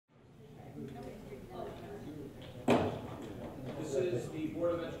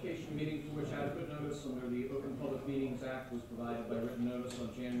Board of Education meeting for which adequate notice under the Open Public Meetings Act was provided by written notice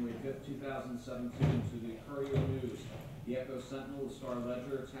on January 5th, 2017 to the Courier News, the Echo Sentinel, the Star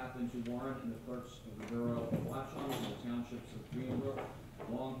Ledger, Tap into Warren, and the clerks of the Borough of Watchung in the townships of Greenbrook,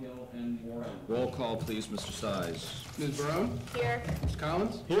 Long Hill, and Warren. Roll call, please, Mr. Size. Ms. Barone? Here. Mr.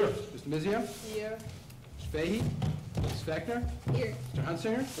 Collins? Here. Mr. Mizio? Here. Mr. Fahey? Ms. Spector? Here. Mr.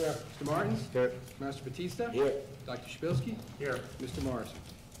 Hunsinger? Here. Mr. Martins? Here. Master Batista? Here. Dr. Shpilsky? Here. Mr. Morrison?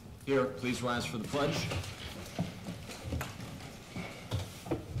 Here. Please rise for the pledge.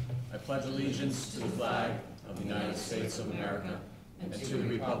 I pledge allegiance to the flag of the United States of America and to the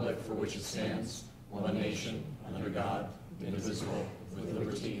republic for which it stands, one nation, under God, indivisible, with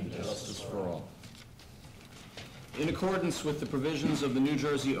liberty and justice for all. In accordance with the provisions of the New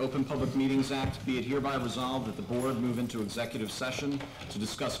Jersey Open Public Meetings Act, be it hereby resolved that the board move into executive session to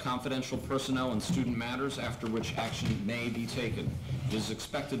discuss confidential personnel and student matters, after which action may be taken. It is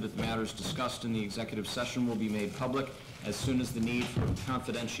expected that the matters discussed in the executive session will be made public as soon as the need for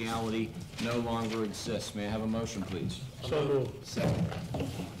confidentiality no longer exists. May I have a motion, please? So moved. Second.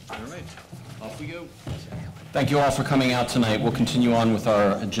 All right, off we go. Thank you all for coming out tonight. We'll continue on with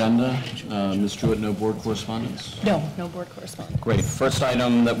our agenda. Ms. Jewett, no board correspondence? No board correspondence. Great. First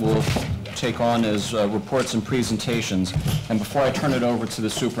item that we'll take on is reports and presentations. And before I turn it over to the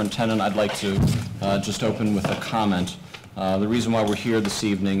superintendent, I'd like to just open with a comment. The reason why we're here this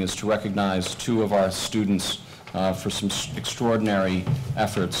evening is to recognize two of our students for some extraordinary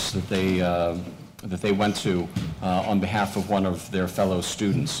efforts that they went to on behalf of one of their fellow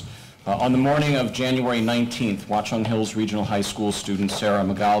students. On the morning of January 19th, Watchung Hills Regional High School student Sarah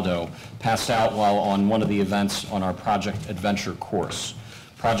Magaldo passed out while on one of the events on our Project Adventure course.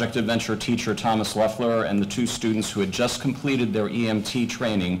 Project Adventure teacher Thomas Leffler and the two students who had just completed their EMT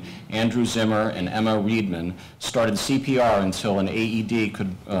training, Andrew Zimmer and Emma Reedman, started CPR until an AED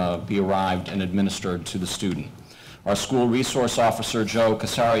could be arrived and administered to the student. Our school resource officer, Joe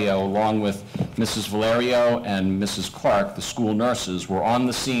Casario, along with Mrs. Valerio and Mrs. Clark, the school nurses, were on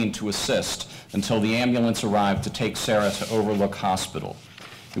the scene to assist until the ambulance arrived to take Sarah to Overlook Hospital.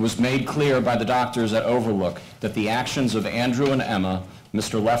 It was made clear by the doctors at Overlook that the actions of Andrew and Emma,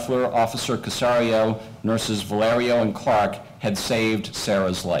 Mr. Leffler, Officer Casario, nurses Valerio and Clark, had saved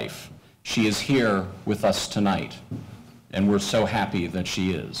Sarah's life. She is here with us tonight, and we're so happy that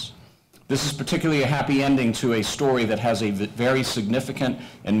she is. This is particularly a happy ending to a story that has a very significant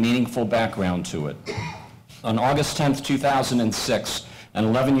and meaningful background to it. On August 10th, 2006, an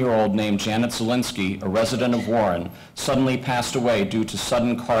 11-year-old named Janet Zielinski, a resident of Warren, suddenly passed away due to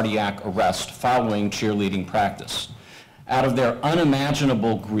sudden cardiac arrest following cheerleading practice. Out of their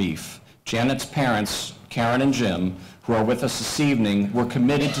unimaginable grief, Janet's parents, Karen and Jim, who are with us this evening, were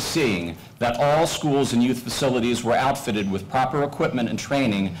committed to seeing that all schools and youth facilities were outfitted with proper equipment and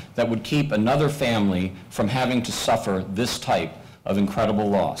training that would keep another family from having to suffer this type of incredible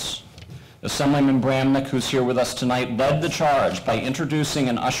loss. Assemblyman Bramnick, who's here with us tonight, led the charge by introducing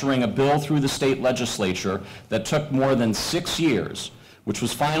and ushering a bill through the state legislature that took more than 6 years, which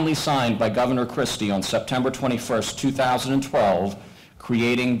was finally signed by Governor Christie on September 21st, 2012,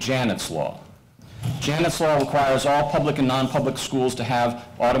 creating Janet's Law. Janet's Law requires all public and non-public schools to have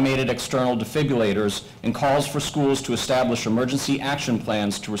automated external defibrillators and calls for schools to establish emergency action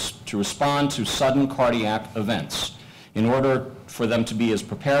plans to respond to sudden cardiac events in order for them to be as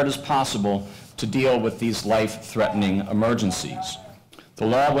prepared as possible to deal with these life-threatening emergencies. The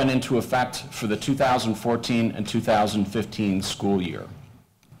law went into effect for the 2014 and 2015 school year.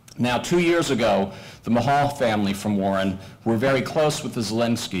 Now, 2 years ago, the Mahal family from Warren, who were very close with the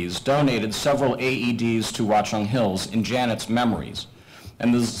Zielinskis, donated several AEDs to Watchung Hills in Janet's memories.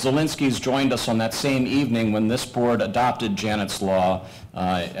 And the Zielinskis joined us on that same evening when this board adopted Janet's Law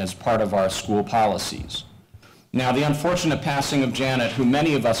as part of our school policies. Now, the unfortunate passing of Janet, who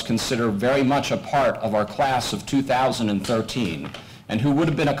many of us consider very much a part of our class of 2013, and who would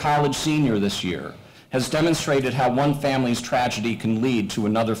have been a college senior this year, has demonstrated how one family's tragedy can lead to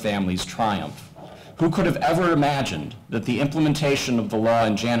another family's triumph. Who could have ever imagined that the implementation of the law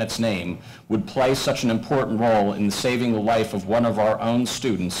in Janet's name would play such an important role in saving the life of one of our own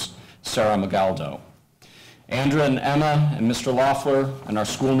students, Sarah Magaldo? Andrea and Emma and Mr. Loeffler and our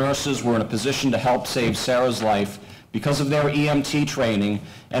school nurses were in a position to help save Sarah's life because of their EMT training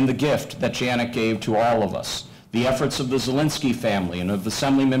and the gift that Janet gave to all of us, the efforts of the Zielinski family and of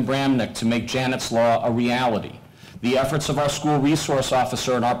Assemblyman Bramnick to make Janet's Law a reality. the efforts of our school resource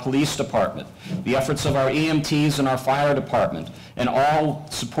officer and our police department, the efforts of our EMTs and our fire department, and all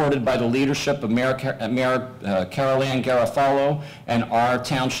supported by the leadership of Mayor Carol Ann Garofalo and our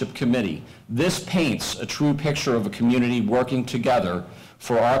township committee. This paints a true picture of a community working together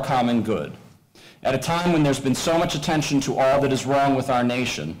for our common good. At a time when there's been so much attention to all that is wrong with our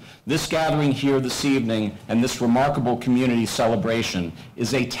nation, this gathering here this evening and this remarkable community celebration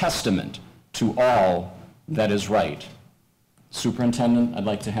is a testament to all that is right. Superintendent, I'd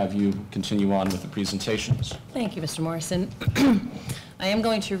like to have you continue on with the presentations. Thank you, Mr. Morrison. I am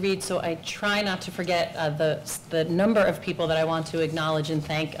going to read, so I try not to forget the number of people that I want to acknowledge and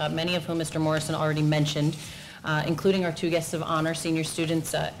thank, many of whom Mr. Morrison already mentioned, including our two guests of honor, senior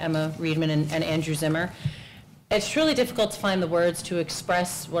students Emma Riedman and Andrew Zimmer. It's truly difficult to find the words to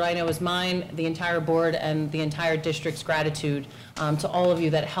express what I know is mine, the entire board, and the entire district's gratitude to all of you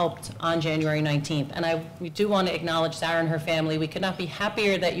that helped on January 19th. And we do want to acknowledge Sarah and her family. We could not be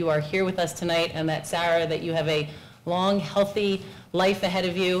happier that you are here with us tonight, and that, Sarah, that you have a long, healthy life ahead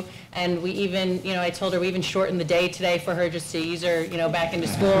of you. And we even, I told her we even shortened the day today for her just to ease her, back into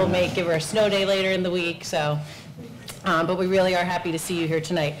school, give her a snow day later in the week. So. But we really are happy to see you here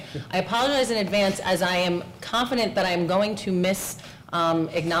tonight. I apologize in advance, as I am confident that I am going to miss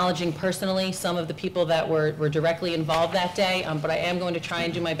acknowledging personally some of the people that were directly involved that day, but I am going to try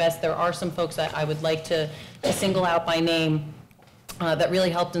and do my best. There are some folks that I would like to single out by name that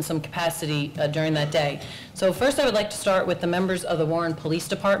really helped in some capacity during that day. So first I would like to start with the members of the Warren Police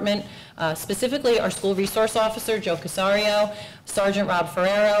Department, specifically our school resource officer, Joe Casario, Sergeant Rob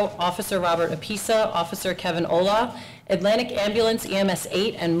Ferrero, Officer Robert Apisa, Officer Kevin Ola, Atlantic Ambulance EMS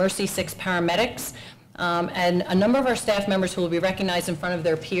 8 and Mercy 6 paramedics, and a number of our staff members who will be recognized in front of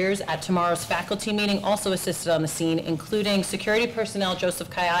their peers at tomorrow's faculty meeting also assisted on the scene, including security personnel Joseph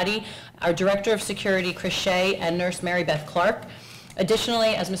Coyote, our Director of Security Chris Shea, and Nurse Mary Beth Clark.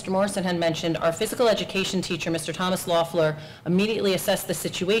 Additionally, as Mr. Morrison had mentioned, our physical education teacher, Mr. Thomas Loeffler, immediately assessed the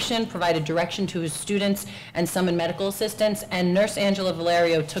situation, provided direction to his students, and summoned medical assistance, and Nurse Angela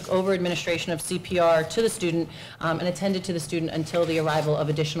Valerio took over administration of CPR to the student and attended to the student until the arrival of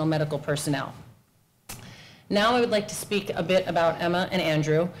additional medical personnel. Now I would like to speak a bit about Emma and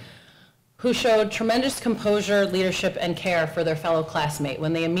Andrew, who showed tremendous composure, leadership, and care for their fellow classmate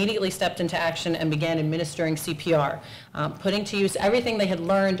when they immediately stepped into action and began administering CPR, putting to use everything they had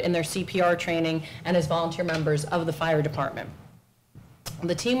learned in their CPR training and as volunteer members of the fire department.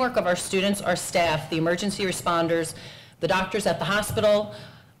 The teamwork of our students, our staff, the emergency responders, the doctors at the hospital,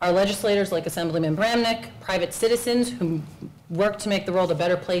 our legislators like Assemblyman Bramnick, private citizens who work to make the world a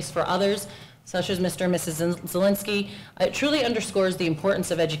better place for others, such as Mr. and Mrs. Zielinski, it truly underscores the importance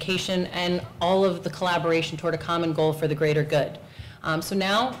of education and all of the collaboration toward a common goal for the greater good. So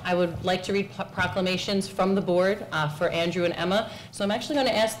now I would like to read proclamations from the board for Andrew and Emma. So I'm actually going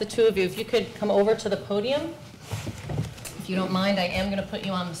to ask the two of you if you could come over to the podium. If you don't mind, I am going to put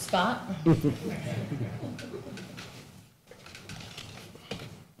you on the spot. I'm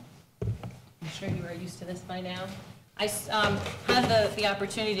sure you are used to this by now. I had the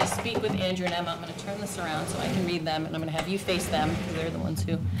opportunity to speak with Andrew and Emma. I'm going to turn this around so I can read them, and I'm going to have you face them because they're the ones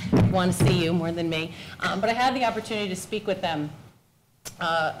who want to see you more than me. But I had the opportunity to speak with them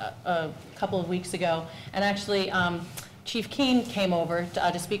a couple of weeks ago, and actually Chief Keene came over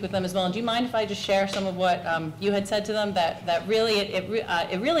to speak with them as well. And do you mind if I just share some of what you had said to them? That really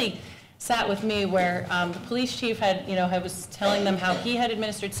it really sat with me, where the police chief had was telling them how he had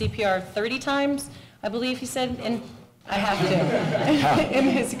administered CPR 30 times, I believe he said, I have to, in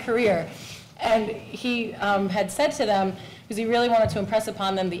his career. And he had said to them, because he really wanted to impress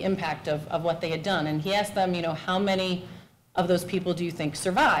upon them the impact of what they had done. And he asked them, how many of those people do you think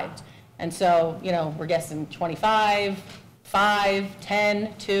survived? And so, we're guessing 25, 5,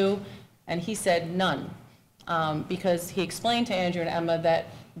 10, 2, and he said none. Because he explained to Andrew and Emma that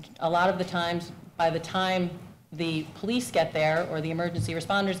a lot of the times, by the time the police get there or the emergency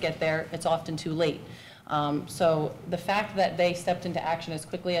responders get there, it's often too late. So the fact that they stepped into action as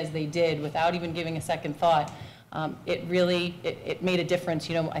quickly as they did without even giving a second thought, it really made a difference,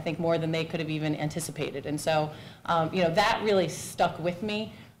 I think more than they could have even anticipated. And so, that really stuck with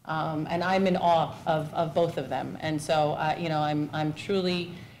me, and I'm in awe of both of them. And so, I'm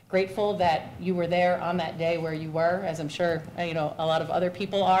truly grateful that you were there on that day where you were, as I'm sure, a lot of other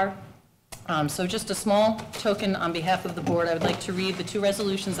people are. So just a small token on behalf of the board, I would like to read the two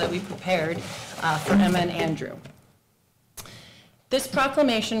resolutions that we prepared for Emma and Andrew. This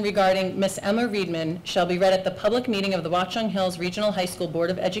proclamation regarding Miss Emma Riedman shall be read at the public meeting of the Watchung Hills Regional High School Board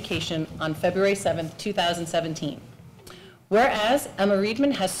of Education on February 7th, 2017. Whereas Emma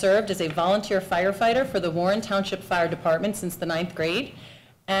Reedman has served as a volunteer firefighter for the Warren Township Fire Department since the 9th grade,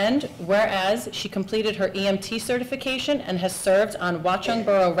 and whereas she completed her EMT certification and has served on Watchung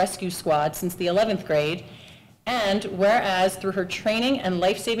Borough Rescue Squad since the 11th grade, and whereas through her training and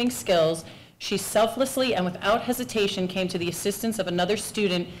life-saving skills, she selflessly and without hesitation came to the assistance of another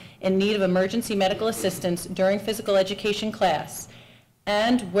student in need of emergency medical assistance during physical education class,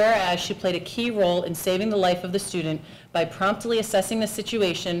 and whereas she played a key role in saving the life of the student by promptly assessing the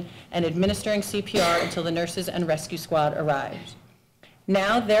situation and administering CPR until the nurses and rescue squad arrived.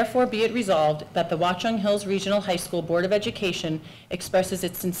 Now, therefore, be it resolved that the Watchung Hills Regional High School Board of Education expresses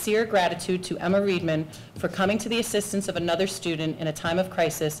its sincere gratitude to Emma Reedman for coming to the assistance of another student in a time of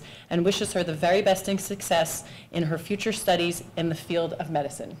crisis and wishes her the very best in success in her future studies in the field of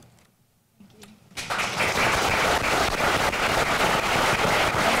medicine.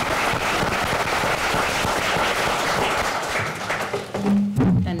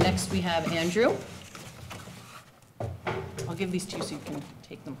 And next we have Andrew. I'll give these to you so you can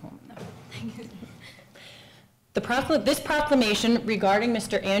take them home now. This proclamation regarding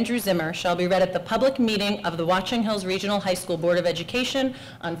Mr. Andrew Zimmer shall be read at the public meeting of the Watchung Hills Regional High School Board of Education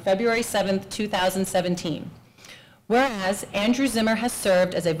on February 7th, 2017. Whereas Andrew Zimmer has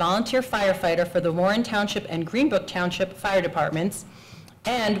served as a volunteer firefighter for the Warren Township and Greenbrook Township Fire Departments,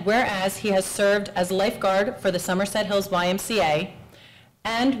 and whereas he has served as lifeguard for the Somerset Hills YMCA,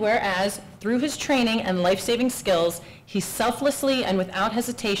 and whereas, through his training and life-saving skills, he selflessly and without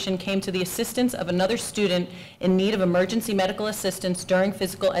hesitation came to the assistance of another student in need of emergency medical assistance during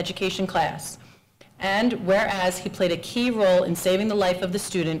physical education class. And whereas he played a key role in saving the life of the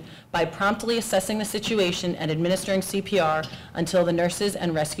student by promptly assessing the situation and administering CPR until the nurses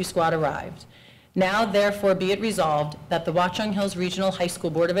and rescue squad arrived. Now, therefore, be it resolved that the Watchung Hills Regional High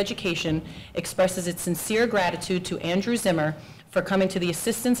School Board of Education expresses its sincere gratitude to Andrew Zimmer for coming to the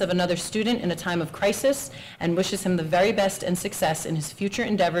assistance of another student in a time of crisis and wishes him the very best and success in his future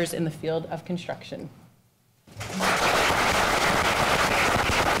endeavors in the field of construction.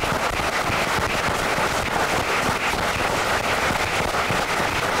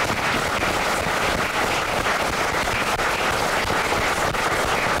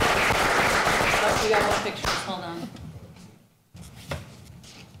 We got more pictures, hold on.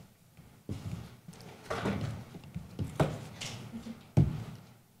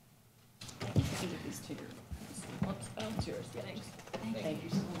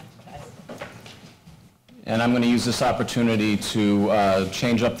 And I'm going to use this opportunity to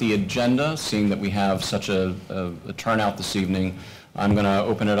change up the agenda, seeing that we have such a turnout this evening. I'm going to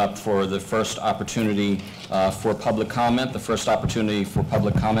open it up for the first opportunity for public comment. The first opportunity for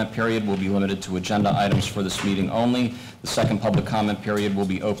public comment period will be limited to agenda items for this meeting only. The second public comment period will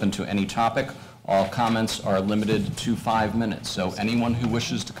be open to any topic. All comments are limited to 5 minutes. So anyone who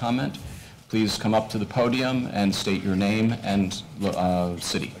wishes to comment, please come up to the podium and state your name and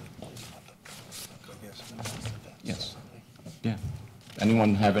city. Yes. Yeah.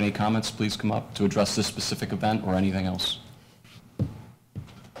 Anyone have any comments, please come up to address this specific event or anything else.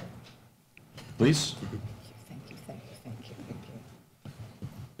 Please. Thank you.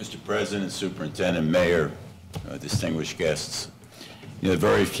 Mr. President, Superintendent, Mayor, distinguished guests, there are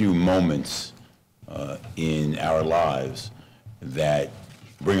very few moments in our lives that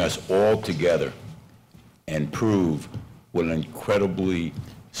bring us all together and prove what an incredibly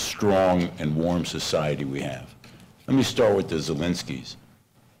strong and warm society we have. Let me start with the Zelinskys.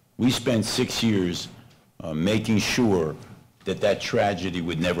 We spent 6 years making sure that that tragedy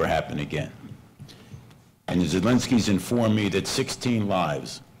would never happen again. And the Zelinskys informed me that 16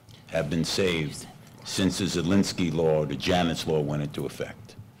 lives have been saved since the Zelinsky law, the Janet's law, went into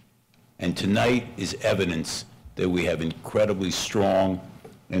effect. And tonight is evidence that we have incredibly strong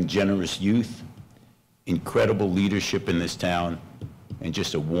and generous youth, incredible leadership in this town, and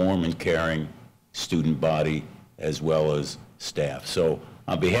just a warm and caring student body as well as staff. So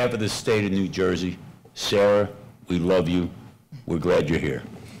on behalf of the state of New Jersey, Sarah, we love you. We're glad you're here.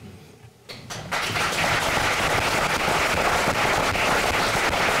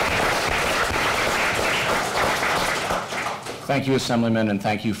 Thank you, Assemblyman, and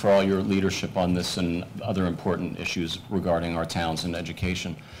thank you for all your leadership on this and other important issues regarding our towns and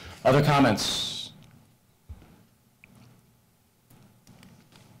education. Other comments?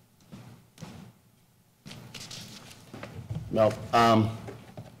 Well, I'm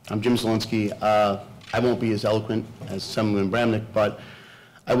Jim Zelinsky. I won't be as eloquent as Assemblyman Bramnick, but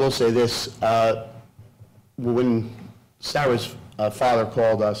I will say this. When Sarah's father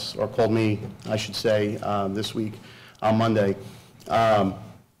called us, or called me, I should say, this week on Monday,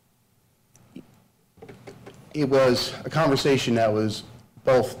 it was a conversation that was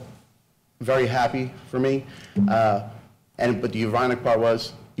both very happy for me, but the ironic part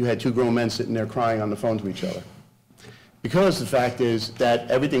was you had two grown men sitting there crying on the phone to each other. Because the fact is that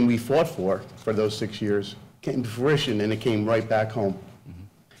everything we fought for those 6 years came to fruition, and it came right back home.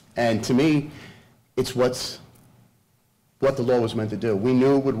 And to me, it's what the law was meant to do. We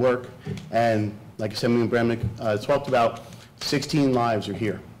knew it would work, and like Assemblyman Bramnick talked about, 16 lives are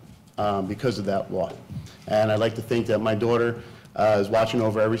here because of that law. And I'd like to think that my daughter is watching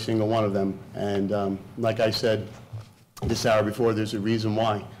over every single one of them. And like I said this hour before, there's a reason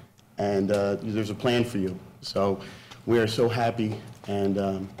why, and there's a plan for you. So we are so happy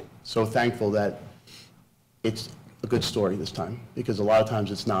and so thankful that it's a good story this time, because a lot of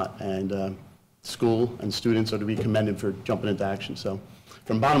times it's not. And school and students are to be commended for jumping into action. So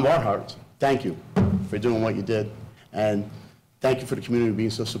from the bottom of our hearts, thank you for doing what you did. And thank you for the community being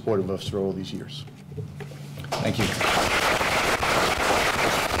so supportive of us for all these years. Thank you.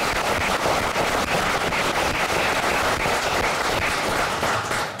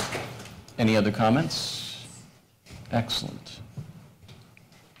 Any other comments? Excellent.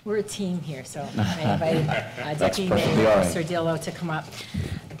 We're a team here, so I invited Deputy perfectly Mayor all right. Sardillo to come up.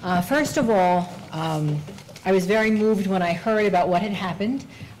 First of all, I was very moved when I heard about what had happened.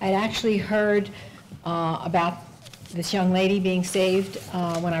 I'd actually heard about this young lady being saved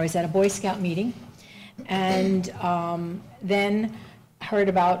when I was at a Boy Scout meeting, and then heard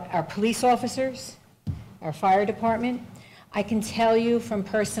about our police officers, our fire department. I can tell you from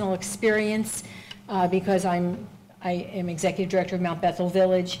personal experience, because I am executive director of Mount Bethel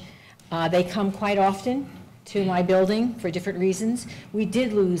Village. They come quite often to my building for different reasons. We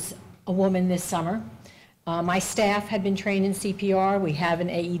did lose a woman this summer. My staff had been trained in CPR. We have an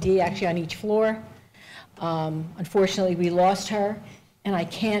AED actually on each floor. Unfortunately, we lost her, and I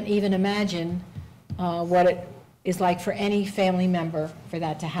can't even imagine what it is like for any family member for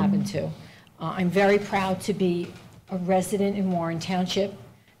that to happen to. I'm very proud to be a resident in Warren Township,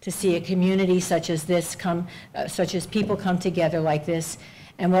 to see a community such as this such as people come together like this,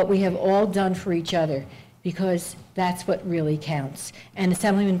 and what we have all done for each other, because that's what really counts. And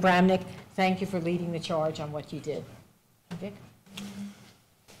Assemblyman Bramnick, thank you for leading the charge on what you did. Vic?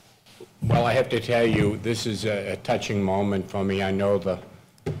 Well, I have to tell you, this is a touching moment for me. I know the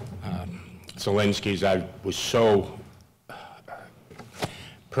Zelinskys. I was so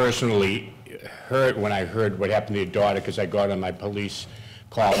personally hurt when I heard what happened to your daughter, because I got on my police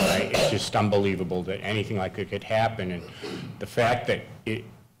call, and it's just unbelievable that anything like it could happen. And the fact that it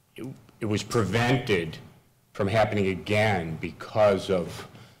was prevented from happening again because of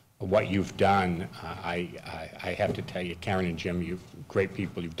what you've done, I have to tell you, Karen and Jim, you're great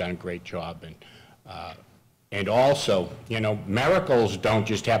people. You've done a great job. And also, you know, miracles don't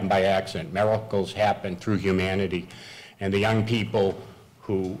just happen by accident. Miracles happen through humanity. And the young people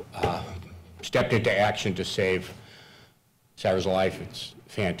who stepped into action to save Sarah's life, it's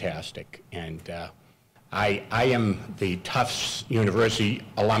fantastic. And I am the Tufts University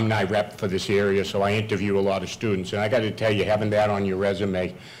alumni rep for this area, so I interview a lot of students. And I got to tell you, having that on your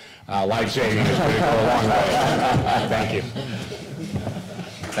resume, life-saving is going to go a long way. Thank you.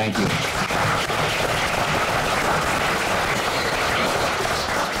 Thank you.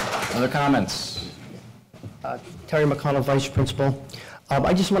 Other comments? Terry McConnell, Vice Principal.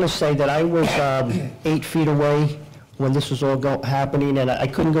 I just want to say that I was 8 feet away when this was all happening, and I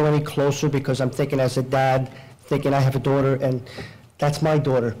couldn't go any closer because I'm thinking as a dad, thinking I have a daughter, and that's my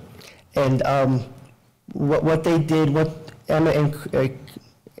daughter. And what they did, what Emma and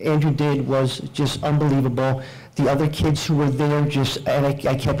Andrew did was just unbelievable. The other kids who were there just, and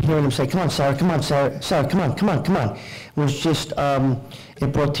I kept hearing them say, come on, Sarah, come on, Sarah, Sarah, come on, come on, come on. It was just,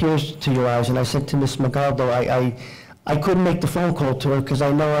 it brought tears to your eyes. And I said to Ms. Magaldo, I couldn't make the phone call to her because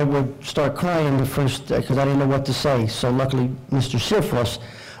I know I would start crying the first, because I didn't know what to say. So luckily, Mr. Sifros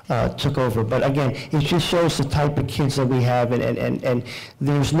took over. But again, it just shows the type of kids that we have, and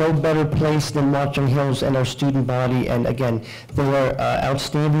there's no better place than Marching Hills and our student body. And again, they are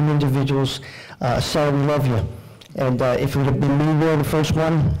outstanding individuals. Sarah, we love you. And if it would have been me there, the first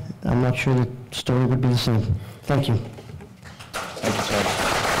one, I'm not sure the story would be the same. Thank you. Thank you, sir.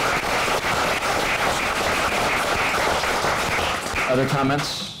 Other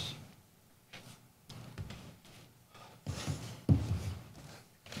comments?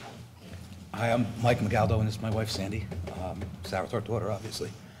 Hi, I'm Mike Magaldo, and this is my wife, Sandy. Sarah's our daughter, obviously.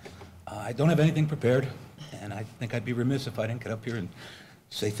 I don't have anything prepared, and I think I'd be remiss if I didn't get up here and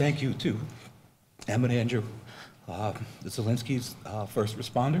say thank you to Emma and Andrew, the Zelinskys, first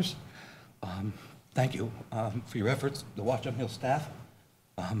responders. Thank you for your efforts, the Watch on Hill staff.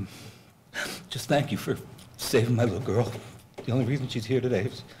 Just thank you for saving my little girl. The only reason she's here today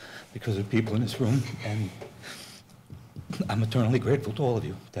is because of people in this room, and I'm eternally grateful to all of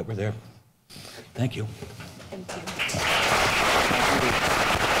you that were there. Thank you.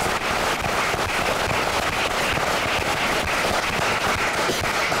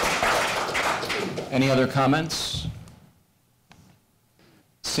 Any other comments?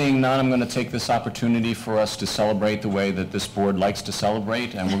 Seeing none, I'm going to take this opportunity for us to celebrate the way that this board likes to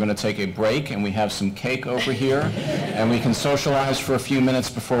celebrate, and we're going to take a break, and we have some cake over here, and we can socialize for a few minutes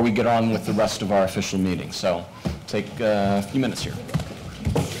before we get on with the rest of our official meeting. So take a few minutes here.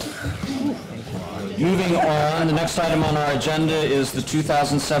 Moving on, the next item on our agenda is the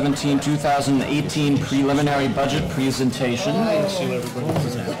 2017-2018 preliminary budget presentation.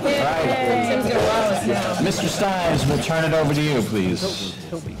 Mr. Stives, we'll turn it over to you, please.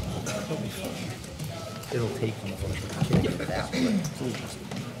 It'll take me.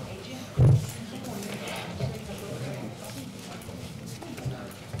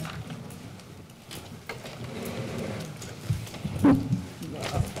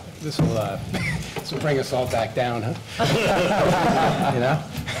 This will bring us all back down, huh? You know?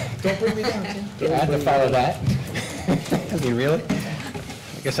 Don't bring me down, Tim. I had to follow that. I mean, really?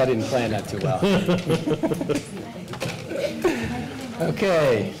 I guess I didn't plan that too well.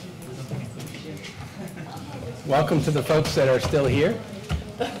 Okay. Welcome to the folks that are still here.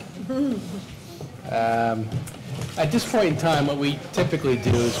 At this point in time, what we typically do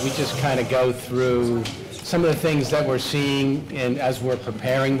is we just kind of go through some of the things that we're seeing and as we're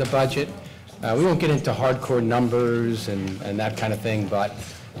preparing the budget. We won't get into hardcore numbers and that kind of thing, but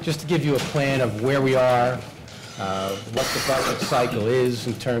just to give you a plan of where we are, what the budget cycle is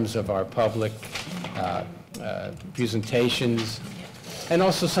in terms of our public presentations, and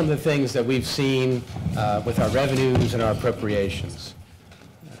also some of the things that we've seen with our revenues and our appropriations.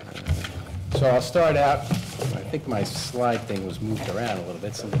 So I'll start out, I think my slide thing was moved around a little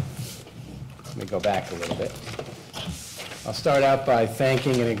bit, so let me go back a little bit. I'll start out by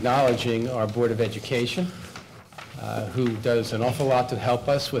thanking and acknowledging our Board of Education, who does an awful lot to help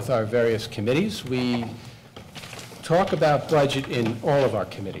us with our various committees. We talk about budget in all of our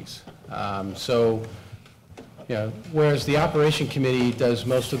committees. So, you know, whereas the Operation Committee does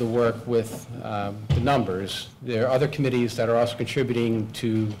most of the work with the numbers, there are other committees that are also contributing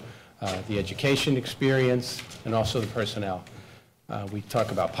to the education experience and also the personnel. We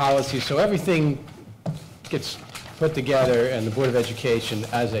talk about policy, so everything gets put together, and the Board of Education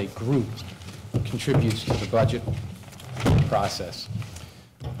as a group contributes to the budget process.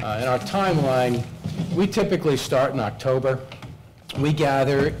 In our timeline, we typically start in October. We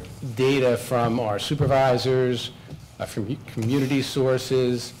gather data from our supervisors, from community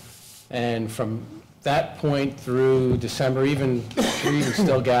sources, and from that point through December, we're even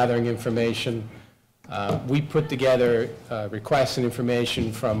still gathering information. We put together requests and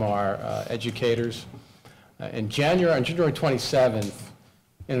information from our educators. On January 27th,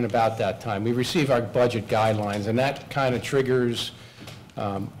 in and about that time, we receive our budget guidelines, and that kind of triggers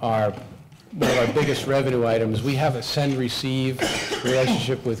one of our biggest revenue items. We have a send-receive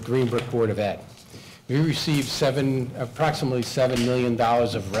relationship with Greenbrook Board of Ed. We receive approximately $7 million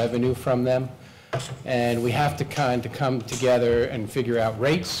of revenue from them, and we have to kind of come together and figure out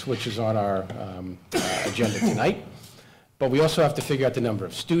rates, which is on our agenda tonight. But we also have to figure out the number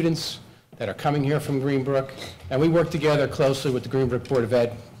of students that are coming here from Greenbrook, and we work together closely with the Greenbrook Board of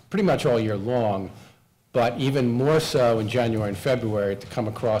Ed pretty much all year long, but even more so in January and February to come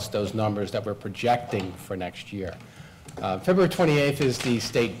across those numbers that we're projecting for next year. February 28th is the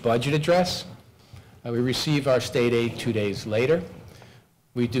state budget address. We receive our state aid 2 days later.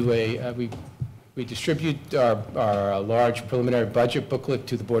 We do we distribute our large preliminary budget booklet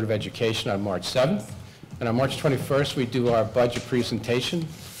to the Board of Education on March 7th, and on March 21st we do our budget presentation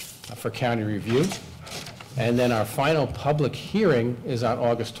for county review, and then our final public hearing is on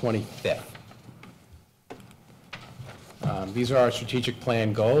August 25th. These are our strategic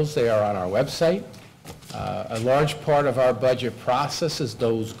plan goals. They are on our website. A large part of our budget process is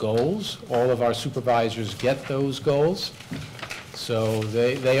those goals. All of our supervisors get those goals. So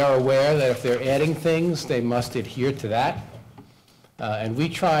they are aware that if they're adding things, they must adhere to that. And we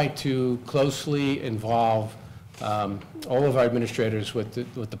try to closely involve all of our administrators with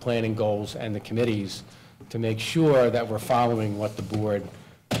the planning goals and the committees to make sure that we're following what the board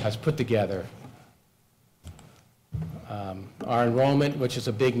has put together. Our enrollment, which is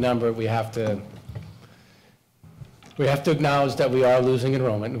a big number, we have to acknowledge that we are losing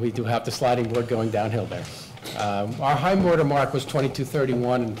enrollment, and we do have the sliding board going downhill there. Our high water mark was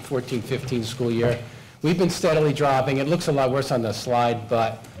 2231 in 14-15 school year. We've been steadily dropping. It looks a lot worse on the slide,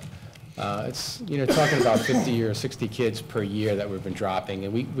 but It's, talking about 50 or 60 kids per year that we've been dropping.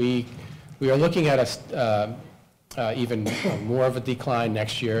 And we are looking at even more of a decline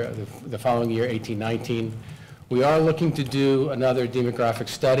next year, the following year, 18-19. We are looking to do another demographic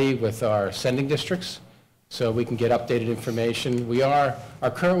study with our sending districts so we can get updated information.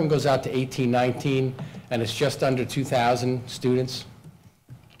 Our current one goes out to 18-19, and it's just under 2,000 students.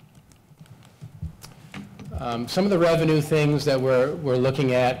 Some of the revenue things that we're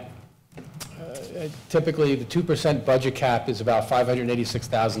looking at, typically the 2% budget cap is about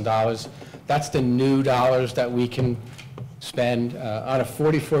 $586,000. That's the new dollars that we can spend on a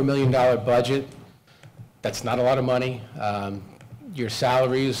 $44 million budget. That's not a lot of money. Your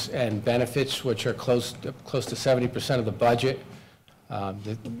salaries and benefits, which are close to 70% of the budget,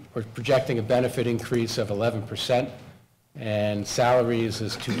 we're projecting a benefit increase of 11%, and salaries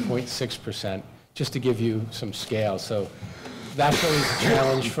is 2.6%, just to give you some scale. So that's always a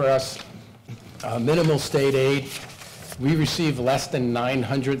challenge for us. Minimal state aid, we receive less than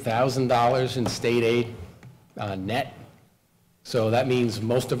 $900,000 in state aid net. So that means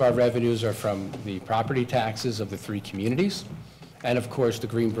most of our revenues are from the property taxes of the 3 communities, and of course the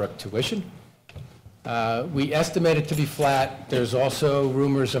Greenbrook tuition. We estimate it to be flat. There's also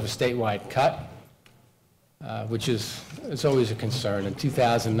rumors of a statewide cut, which is always a concern. In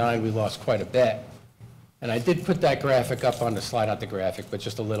 2009, we lost quite a bit. And I did put that graphic up on the slide, not the graphic, but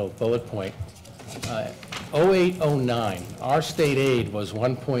just a little bullet point. 08-09, our state aid was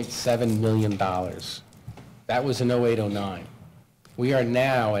 $1.7 million. That was in 08-09. We are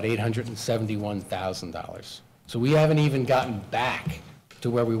now at $871,000. So we haven't even gotten back to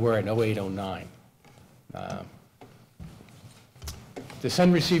where we were in 08-09. The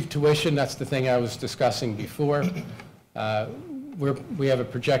send received tuition, that's the thing I was discussing before. We have a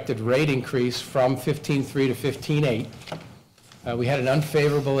projected rate increase from 15.3 to 15.8. We had an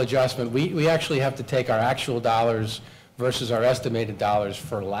unfavorable adjustment. We actually have to take our actual dollars versus our estimated dollars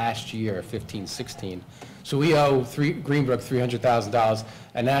for last year, 15-16. So we owe Greenbrook $300,000,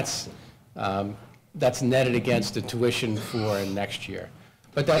 and that's netted against the tuition for next year.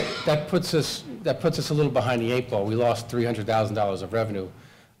 But that puts us a little behind the 8 ball. We lost $300,000 of revenue.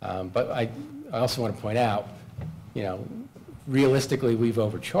 But I also want to point out, realistically, we've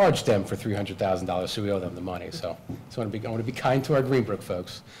overcharged them for $300,000, so we owe them the money. So I want to be kind to our Greenbrook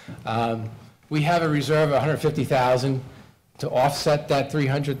folks. We have a reserve of $150,000 to offset that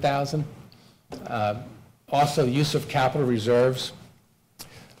 $300,000. Also, use of capital reserves.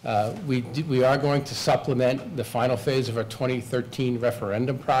 We are going to supplement the final phase of our 2013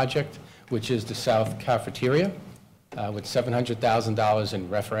 referendum project, which is the South Cafeteria, with $700,000 in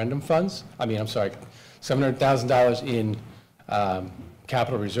referendum funds. $700,000 in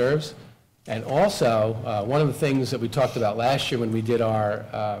capital reserves. And also, one of the things that we talked about last year when we did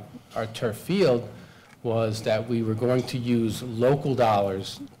our turf field was that we were going to use local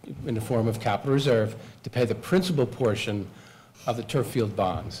dollars in the form of capital reserve to pay the principal portion of the turf field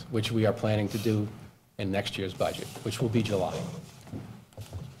bonds, which we are planning to do in next year's budget, which will be July.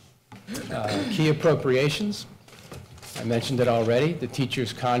 Key appropriations, I mentioned it already. The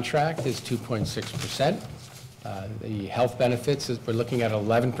teacher's contract is 2.6%. The health benefits, we're looking at an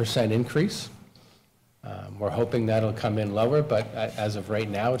 11% increase. We're hoping that'll come in lower, but as of right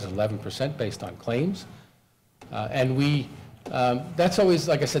now, it's 11% based on claims. And that's always,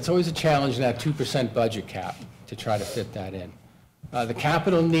 like I said, it's always a challenge in that 2% budget cap to try to fit that in. The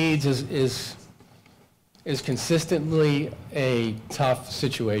capital needs is consistently a tough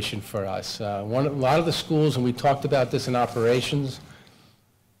situation for us. A lot of the schools, and we talked about this in operations,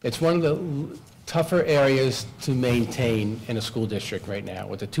 it's one of the tougher areas to maintain in a school district right now.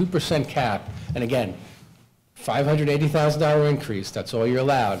 With a 2% cap, and again, $580,000 increase, that's all you're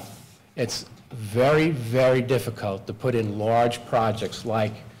allowed. It's very, very difficult to put in large projects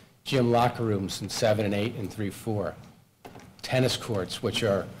like gym locker rooms in 7 and 8 and 3-4. Tennis courts, which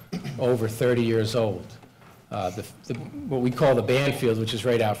are over 30 years old. What we call the band field, which is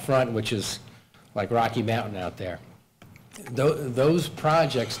right out front, which is like Rocky Mountain out there. Those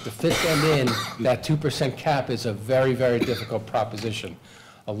projects, to fit them in, that 2% cap is a very, very difficult proposition.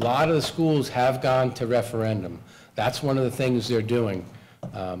 A lot of the schools have gone to referendum. That's one of the things they're doing.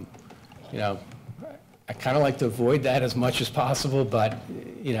 I kind of like to avoid that as much as possible, but,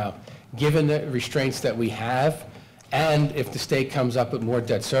 given the restraints that we have, and if the state comes up with more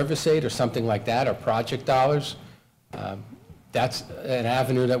debt service aid or something like that, or project dollars, that's an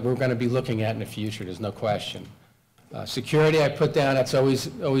avenue that we're going to be looking at in the future, there's no question. Security, I put down, that's always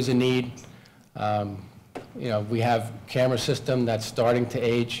a need. We have camera system that's starting to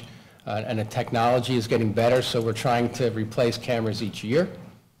age, and the technology is getting better, so we're trying to replace cameras each year.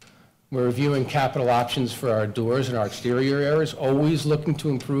 We're reviewing capital options for our doors and our exterior areas, always looking to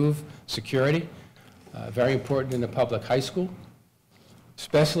improve security, very important in the public high school.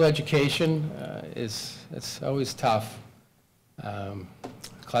 Special education it's always tough.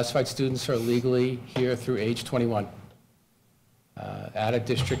 Classified students are legally here through age 21.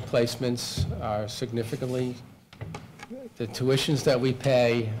 Out-of-district placements are significantly, the tuitions that we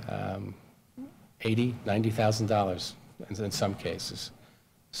pay, $80,000, $90,000 in some cases.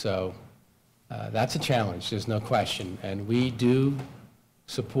 So that's a challenge, there's no question. And we do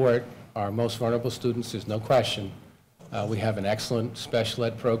support our most vulnerable students, there's no question. We have an excellent special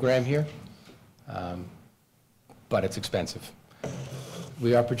ed program here, but it's expensive.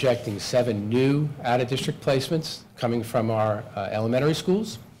 We are projecting 7 new out-of-district placements coming from our elementary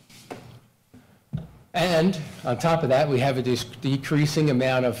schools. And on top of that, we have a decreasing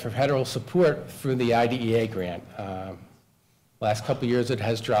amount of federal support through the IDEA grant. Last couple of years, it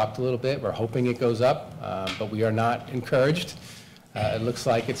has dropped a little bit. We're hoping it goes up, but we are not encouraged. It looks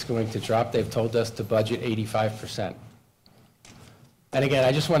like it's going to drop. They've told us to budget 85%. And again,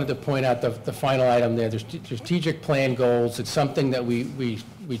 I just wanted to point out the final item there, the strategic plan goals. It's something that we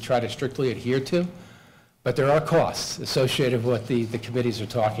try to strictly adhere to, but there are costs associated with what the committees are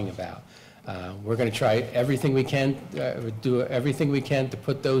talking about. We're going to try everything we can, do everything we can to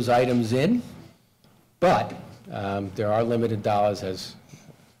put those items in, but there are limited dollars,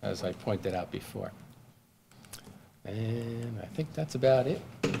 as I pointed out before. And I think that's about it.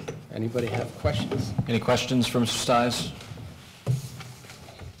 Anybody have questions? Any questions for Mr. Stiles?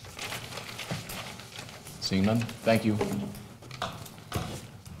 Seeing none, thank you.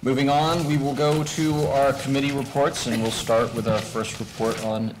 Moving on, we will go to our committee reports, and we'll start with our first report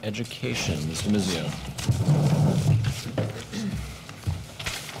on education. Mr. Mizio.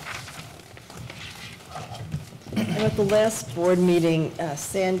 At the last board meeting,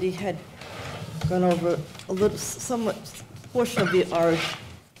 Sandy had gone over a little, somewhat portion of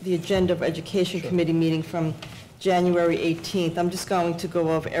the agenda of Education Committee meeting from January 18th. I'm just going to go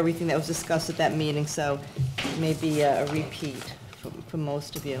over everything that was discussed at that meeting, so maybe a repeat for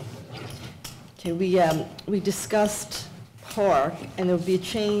most of you. Okay, we discussed Park, and there will be a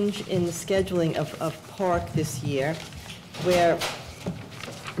change in the scheduling of Park this year, where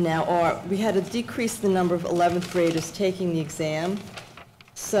now we had a decrease in the number of 11th graders taking the exam.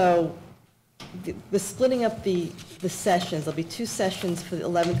 So we're splitting up the sessions. There'll be 2 sessions for the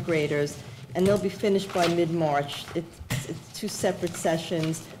 11th graders, and they'll be finished by mid-March. It's 2 separate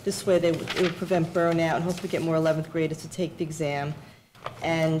sessions. This way it would prevent burnout and hopefully get more 11th graders to take the exam.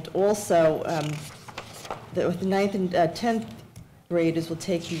 And also, the 9th and 10th graders will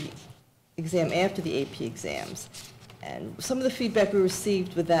take the exam after the AP exams. And some of the feedback we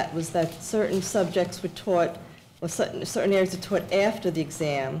received with that was that certain subjects were taught, or certain areas are taught after the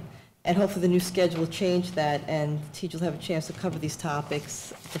exam, and hopefully the new schedule will change that, and teachers will have a chance to cover these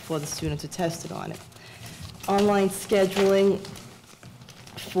topics before the students are tested on it. Online scheduling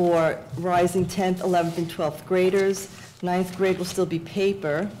for rising 10th, 11th, and 12th graders. 9th grade will still be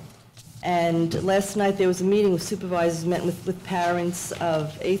paper. And last night there was a meeting with supervisors, met with parents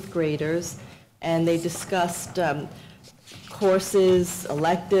of 8th graders, and they discussed courses,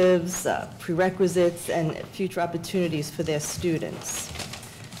 electives, prerequisites, and future opportunities for their students.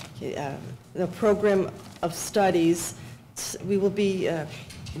 The program of studies, we will be, I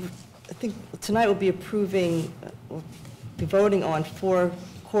think tonight we'll be approving, we'll be voting on 4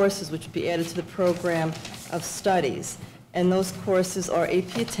 courses which will be added to the program of studies. And those courses are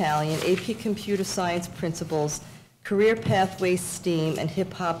AP Italian, AP Computer Science Principles, Career Pathways STEAM, and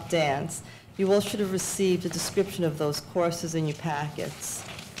Hip Hop Dance. You all should have received a description of those courses in your packets.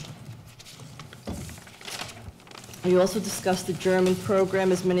 We also discussed the German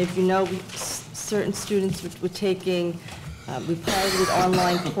program. As many of you know, certain students were taking, we piloted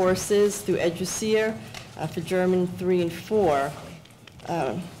online courses through Eduseer for German 3 and 4.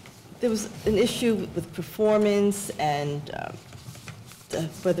 There was an issue with performance and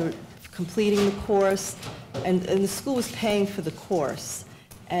whether completing the course, and the school was paying for the course.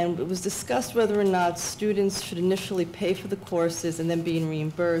 And it was discussed whether or not students should initially pay for the courses and then being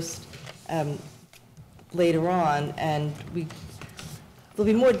reimbursed later on, and there'll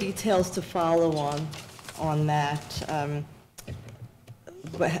be more details to follow on that,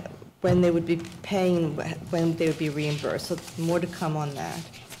 when they would be paying, when they would be reimbursed, so more to come on that.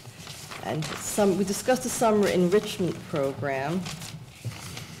 And we discussed the summer enrichment program.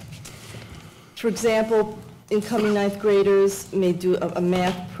 For example, incoming 9th graders may do a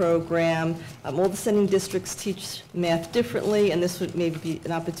math program. All the sending districts teach math differently, and this would maybe be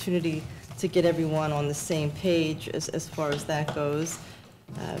an opportunity to get everyone on the same page as far as that goes.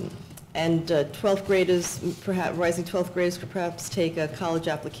 And 12th graders, perhaps rising 12th graders could perhaps take a college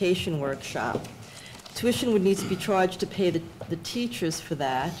application workshop. Tuition would need to be charged to pay the teachers for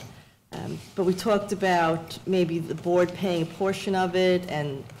that. But we talked about maybe the board paying a portion of it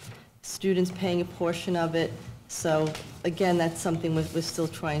and students paying a portion of it. So again, that's something we're still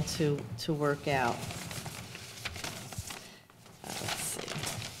trying to work out. Let's see.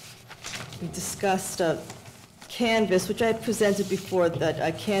 We discussed Canvas, which I had presented before,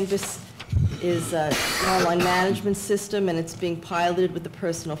 that Canvas is an online management system, and it's being piloted with the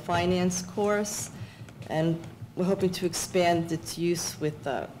personal finance course. And we're hoping to expand its use with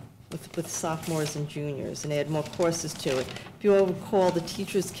sophomores and juniors and add more courses to it. If you all recall, the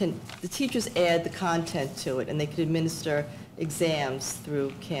teachers add the content to it, and they could administer exams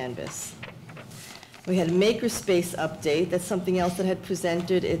through Canvas. We had a makerspace update. That's something else that I had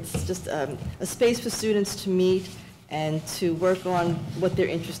presented. It's just a space for students to meet and to work on what they're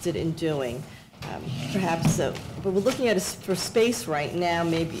interested in doing. Perhaps, but we're looking at for space right now,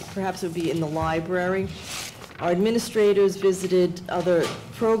 perhaps it would be in the library. Our administrators visited other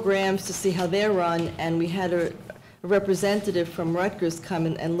programs to see how they're run, and we had a representative from Whrhs come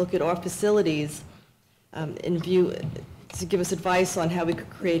and look at our facilities in view, to give us advice on how we could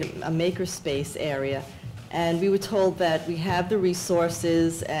create a makerspace area. And we were told that we have the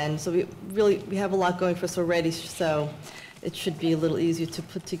resources, and so we have a lot going for us already, so it should be a little easier to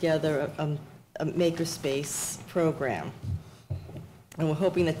put together a makerspace program. And we're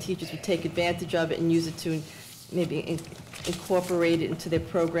hoping that teachers would take advantage of it and use it to maybe incorporate it into their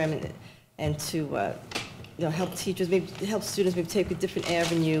program and to help teachers, maybe help students maybe take a different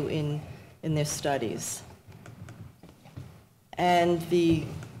avenue in their studies. And the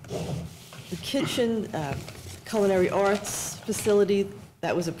kitchen, culinary arts facility,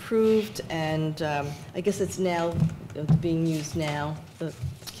 that was approved, and I guess it's now being used now, the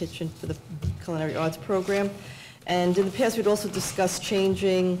kitchen for the culinary arts program. And in the past, we'd also discussed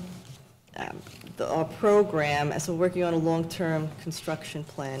changing our program, as we're working on a long-term construction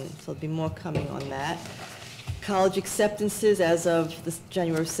plan, so there'll be more coming on that. College acceptances, as of this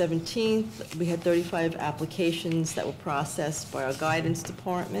January 17th, we had 35 applications that were processed by our guidance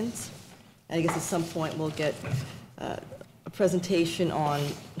department. And I guess at some point we'll get a presentation on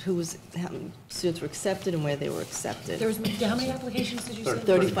how many students were accepted and where they were accepted. There was, how many applications did you say?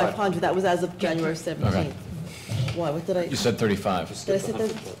 3,500, that was as of January 17th. Okay. Why, what did I? You said 35. Did I say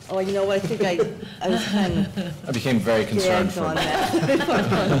that? Oh, you know what, I think I was kind of I became very concerned gagged for on a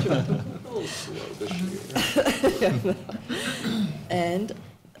that. And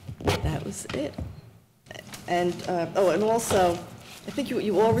that was it. And, and also, I think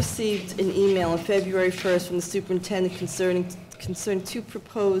you all received an email on February 1st from the superintendent concerning two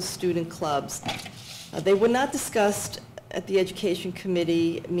proposed student clubs. They were not discussed at the Education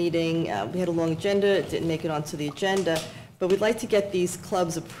Committee meeting. We had a long agenda, it didn't make it onto the agenda, but we'd like to get these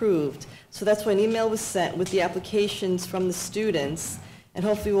clubs approved. So that's why an email was sent with the applications from the students, and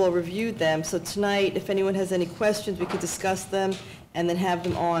hopefully we'll review them. So tonight, if anyone has any questions, we could discuss them and then have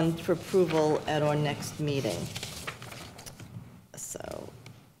them on for approval at our next meeting. So,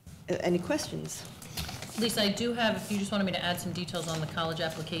 any questions? Lisa, I do have, if you just wanted me to add some details on the college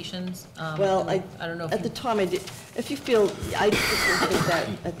applications. Well, I don't know if at the time I did, if you feel, I just don't think that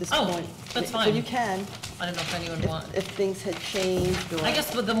at this Oh, point. that's fine. But you can, I don't know if anyone wants. if things had changed or. I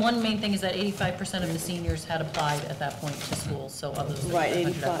guess the one main thing is that 85% of the seniors had applied at that point to school, so of those Right, 300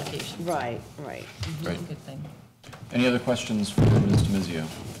 85, applications. right. Great. Good thing. Any other questions for Ms. Demizio?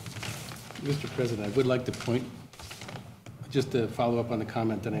 Mr. President, I would like to point, just to follow up on the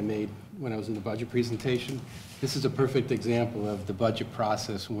comment that I made when I was in the budget presentation. This is a perfect example of the budget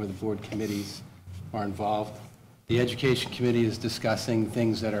process and where the board committees are involved. The Education Committee is discussing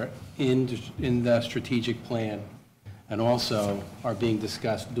things that are in the strategic plan and also are being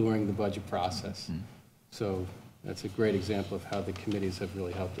discussed during the budget process. So that's a great example of how the committees have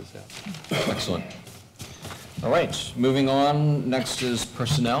really helped us out. Excellent. All right, moving on. Next is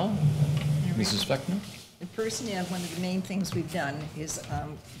personnel. Mrs. Speckman? In personnel, one of the main things we've done is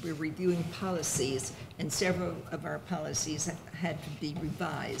we're reviewing policies, and several of our policies had to be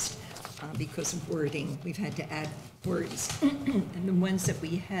revised because of wording. We've had to add words. And the ones that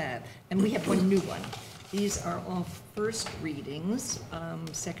we have, and we have one new one. These are all first readings.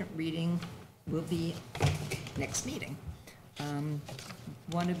 Second reading will be next meeting.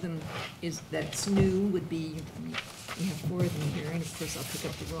 One of them is that's new would be, we have 4 of them here, and of course I'll pick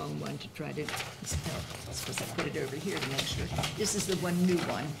up the wrong one to try to spell. Suppose I put it over here to make sure. This is the one new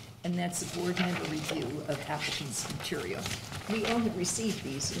one, and that's the board member review of applicants' material. We all have received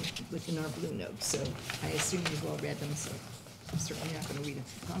these within our blue notes, so I assume you've all read them, so I'm certainly not going to read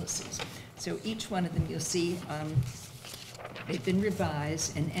the policies. So each one of them, you'll see, they've been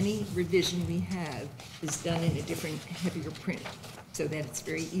revised, and any revision we have is done in a different, heavier print, so that it's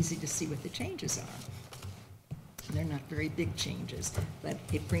very easy to see what the changes are. And they're not very big changes, but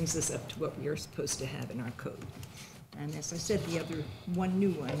it brings us up to what we are supposed to have in our code. And as I said, the other one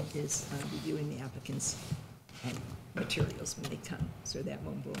new one is reviewing the applicant's materials when they come, so that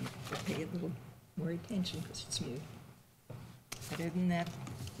one will pay a little more attention because it's new. Other than that,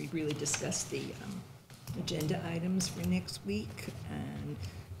 we really discussed the agenda items for next week, and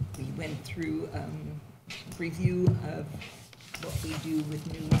we went through review of what we do with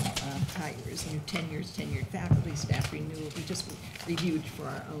new hires, new tenured faculty, staff renewal. We just reviewed for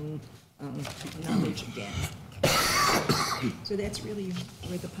our own knowledge again. So that's really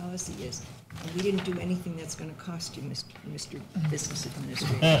where the policy is. And we didn't do anything that's going to cost you, Mr. Business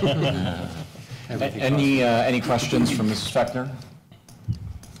Administrator. Any questions from Mrs. Fechner?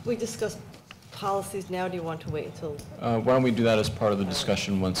 We discussed policies now. Do you want to wait until? Why don't we do that as part of the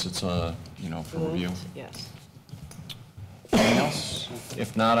discussion once it's, for review? Yes. Anything else?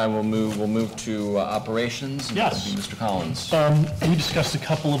 If not, we'll move to operations. Yes. Mr. Collins. We discussed a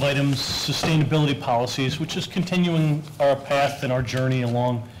couple of items, sustainability policies, which is continuing our path and our journey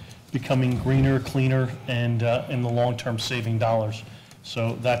along becoming greener, cleaner, and in the long term saving dollars.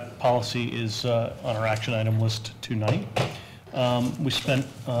 So that policy is on our action item list tonight. We spent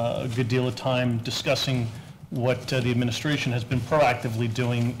a good deal of time discussing what the administration has been proactively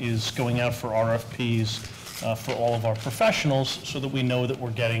doing is going out for RFPs for all of our professionals so that we know that we're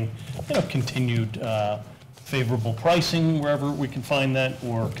getting continued favorable pricing wherever we can find that,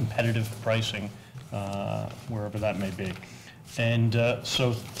 or competitive pricing wherever that may be. And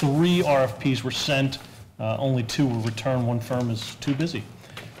so 3 RFPs were sent, only 2 were returned. One firm is too busy.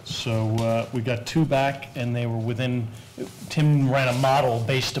 So we got 2 back, and they were within, Tim ran a model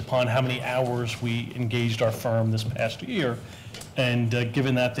based upon how many hours we engaged our firm this past year, and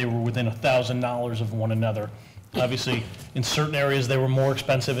given that they were within $1,000 of one another. Obviously, in certain areas they were more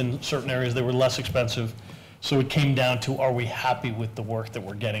expensive, in certain areas they were less expensive. So it came down to, are we happy with the work that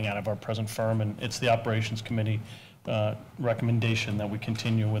we're getting out of our present firm? And it's the Operations Committee recommendation that we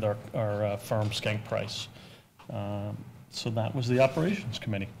continue with our firm, Skank Price. So that was the Operations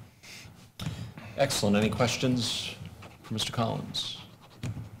Committee. Excellent. Any questions for Mr. Collins?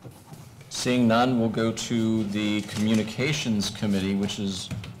 Seeing none, we'll go to the Communications Committee, which is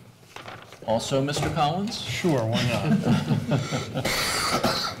also Mr. Collins? Sure, why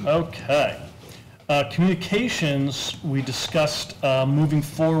not? Okay. Communications, we discussed moving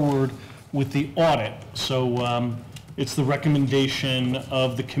forward with the audit. So it's the recommendation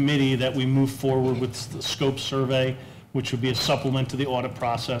of the committee that we move forward with the scope survey, which would be a supplement to the audit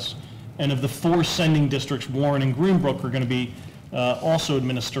process. And of the 4 sending districts, Warren and Greenbrook are going to be also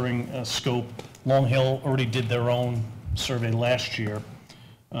administering scope. Long Hill already did their own survey last year.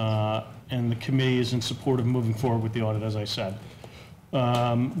 And the committee is in support of moving forward with the audit, as I said.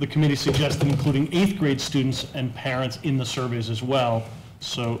 The committee suggested including 8th grade students and parents in the surveys as well.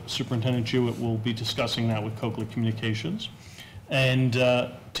 So Superintendent Jewett will be discussing that with Coakley Communications. And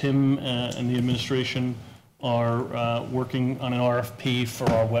Tim and the administration are working on an RFP for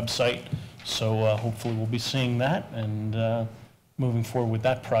our website. So hopefully we'll be seeing that and moving forward with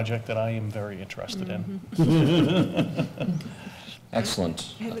that project that I am very interested in.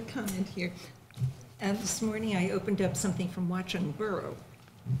 Excellent. I have a comment here. This morning I opened up something from Watchung Borough,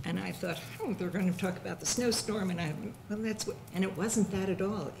 and I thought, oh, they're going to talk about the snowstorm, and and it wasn't that at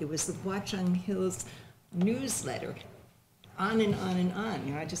all. It was the Watchung Hills newsletter, on and on and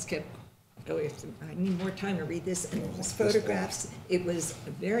on. I just kept, I need more time to read this, and it was photographs. It was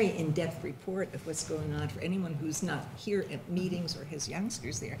a very in-depth report of what's going on for anyone who's not here at meetings or has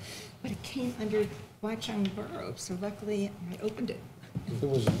youngsters there. But it came under Watchung Borough, so luckily I opened it. It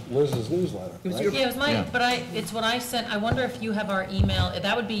was Liz's newsletter, right? Yeah, it was mine, but it's what I sent. I wonder if you have our email.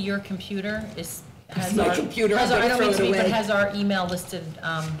 That would be your computer. Has my our computer. I don't mean to throw it be, but away. has our email listed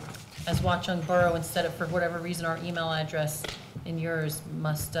as Watchung Borough instead of, for whatever reason, our email address in yours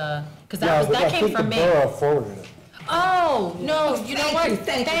must, because that came from me. Yeah, but I think the borough forwarded it. Oh, no, you know what?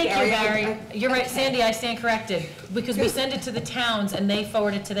 Thank you, Barry. You're right, Sandy, I stand corrected, because we send it to the towns and they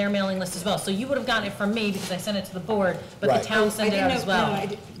forward it to their mailing list as well. So you would have gotten it from me because I sent it to the board, but the Right. towns send it out as well.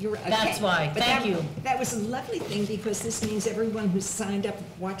 You're right. That's Okay. why. But Thank you. That was a lovely thing, because this means everyone who's signed up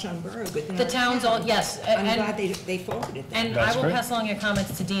Watch on Borough within The our towns town. all, yes. I'm and- glad they forwarded that. And I will pass along your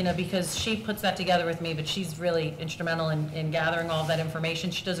comments to Dina, because she puts that together with me, but she's really instrumental in gathering all of that information.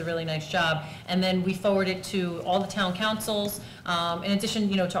 She does a really nice job. And then we forward it to all the town councils, in addition,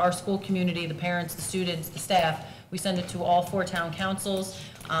 to our school community, the parents, the students, the staff. We send it to all 4 town councils,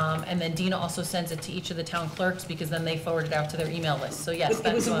 and then Dina also sends it to each of the town clerks, because then they forward it out to their email list. So yes, It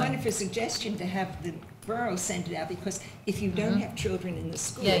that's was a one. wonderful suggestion to have the borough send it out, because if you don't have children in the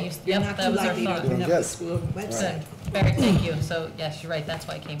school, Yeah, you're yep, not that too was our likely to thought. open up Good. the school website. Good. Barry, thank you. So yes, you're right, that's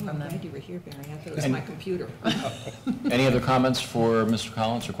why it came Oh, from I'm glad them. you were here, Barry. I thought it was my computer. Any other comments for Mr.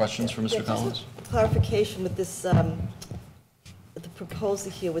 Collins or questions for Yeah, Mr. just a Collins? Clarification with this, the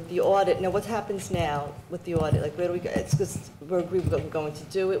proposal here with the audit. Now, what happens now with the audit? Like, where do we go? It's because we're going to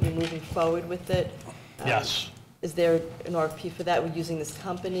do it, we're moving forward with it. Yes. Is there an RFP for that? We're using this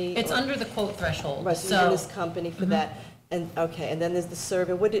company? It's or- under the quote threshold, Right, so we're using so. this company for that. And, okay, and then there's the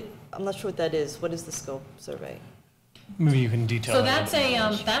survey. I'm not sure what that is. What is the scope survey? Maybe you can detail So that.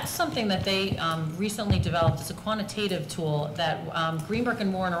 that's something that they recently developed. It's a quantitative tool that Greenberg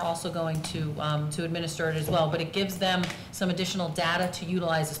and Warren are also going to administer it as well, but it gives them some additional data to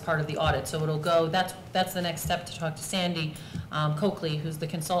utilize as part of the audit. So it'll go, that's the next step, to talk to Sandy Coakley, who's the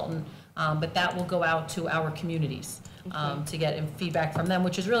consultant, but that will go out to our communities to get feedback from them,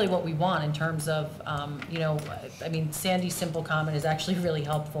 which is really what we want in terms of, you know, I mean, Sandy's simple comment is actually really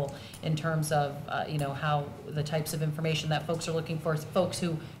helpful in terms of, you know, how the types of information that folks are looking for, folks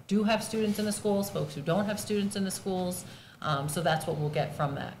who do have students in the schools, folks who don't have students in the schools. So that's what we'll get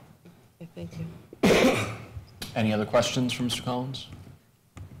from that. Okay, thank you. Any other questions for Mr. Collins?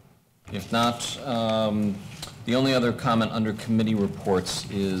 If not, the only other comment under committee reports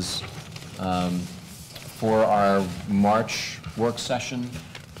is for our March work session,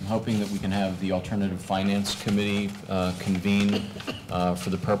 I'm hoping that we can have the Alternative Finance Committee convene for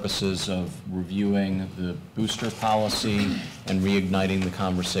the purposes of reviewing the booster policy and reigniting the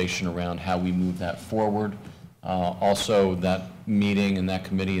conversation around how we move that forward. Also, that meeting and that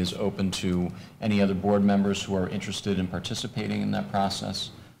committee is open to any other board members who are interested in participating in that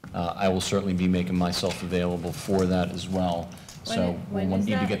process. I will certainly be making myself available for that as well. So we'll when is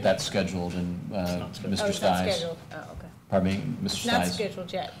need to that? get that scheduled, and Mr. Oh, it's not Stiles. scheduled. Oh, okay. Pardon me, Mr. Not Stiles.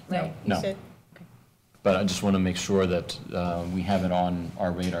 scheduled yet, right? You No. said- But I just want to make sure that we have it on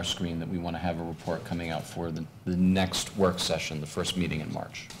our radar screen that we want to have a report coming out for the next work session, the first meeting in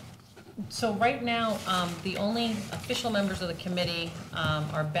March. So right now, the only official members of the committee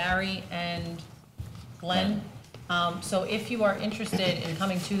are Barry and Glenn. So if you are interested in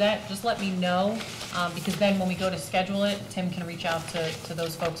coming to that, just let me know, because then when we go to schedule it, Tim can reach out to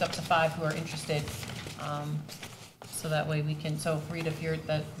those folks up to 5 who are interested. So that way we can, so Rita, if you're,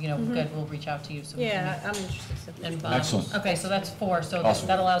 good, we'll reach out to you. So we can- Yeah, I'm interested. And Excellent. Okay, so that's 4, so Awesome.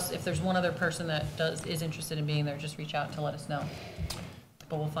 that allows, if there's one other person that is interested in being there, just reach out to let us know.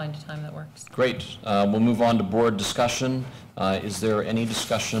 But we'll find a time that works. Great. We'll move on to board discussion. Is there any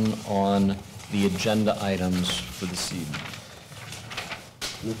discussion on the agenda items for this evening?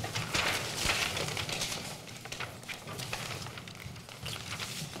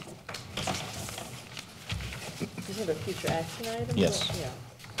 Is it a future action item? Yes. Yeah.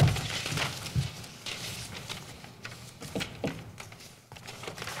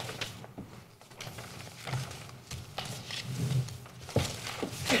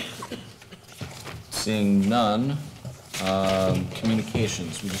 Seeing none,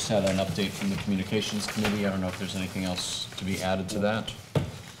 communications. We just had an update from the communications committee. I don't know if there's anything else to be added to that.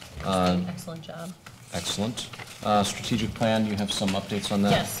 Excellent job. Excellent. Strategic plan, you have some updates on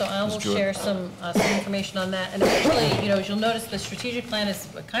that? Yes, so I Ms. will Jewett? share some information on that. And actually, as you'll notice, the strategic plan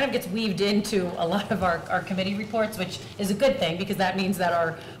kind of gets weaved into a lot of our committee reports, which is a good thing, because that means that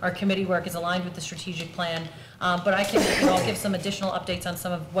our committee work is aligned with the strategic plan. But I'll give some additional updates on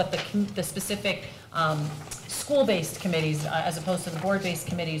some of what the specific school-based committees, as opposed to the board-based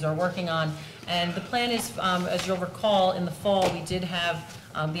committees, are working on. And the plan is, as you'll recall, in the fall, we did have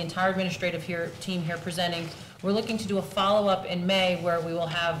the entire administrative team here presenting. We're looking to do a follow-up in May where we will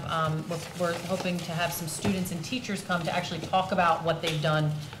have, we're hoping to have some students and teachers come to actually talk about what they've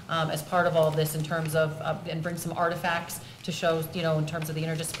done as part of all of this in terms of, and bring some artifacts to show, in terms of the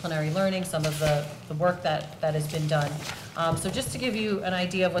interdisciplinary learning, some of the work that has been done. So just to give you an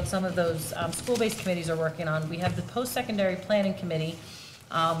idea of what some of those school-based committees are working on, we have the Post-Secondary Planning Committee,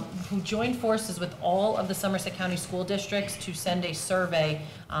 who joined forces with all of the Somerset County school districts to send a survey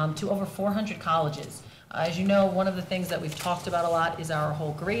to over 400 colleges. As you know, one of the things that we've talked about a lot is our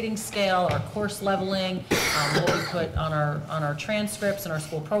whole grading scale, our course leveling, what we put on our transcripts and our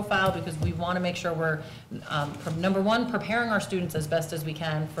school profile, because we want to make sure we're, number one, preparing our students as best as we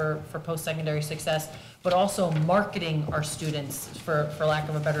can for post-secondary success, but also marketing our students, for lack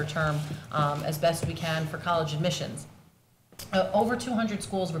of a better term, as best we can for college admissions. Over 200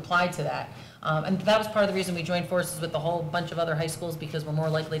 schools replied to that. And that was part of the reason we joined forces with a whole bunch of other high schools, because we're more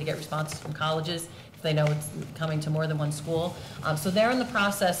likely to get responses from colleges. they know it's coming to more than one school. So they're in the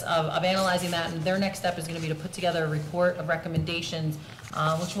process of analyzing that, and their next step is going to be to put together a report of recommendations,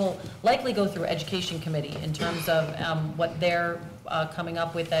 which will likely go through Education Committee in terms of what they're coming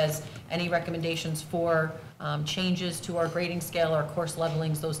up with as any recommendations for changes to our grading scale, our course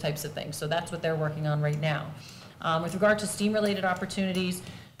levelings, those types of things. So that's what they're working on right now. With regard to STEAM-related opportunities,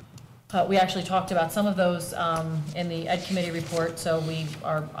 we actually talked about some of those in the Ed Committee report. So we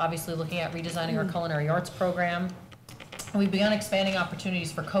are obviously looking at redesigning our culinary arts program. We've begun expanding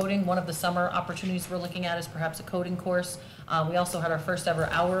opportunities for coding. One of the summer opportunities we're looking at is perhaps a coding course. We also had our first ever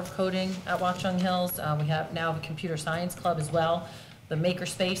hour of coding at Watchung Hills. We have now a computer science club as well. The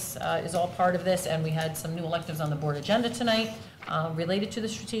makerspace is all part of this, and we had some new electives on the board agenda tonight related to the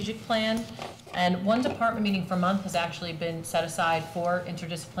strategic plan. And one department meeting per month has actually been set aside for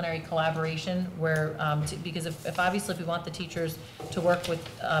interdisciplinary collaboration, where because if obviously if we want the teachers to work with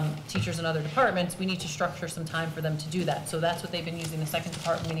teachers in other departments, we need to structure some time for them to do that. So that's what they've been using the second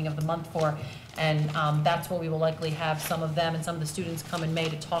department meeting of the month for, and that's what we will likely have some of them and some of the students come in May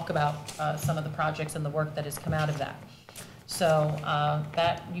to talk about some of the projects and the work that has come out of that. So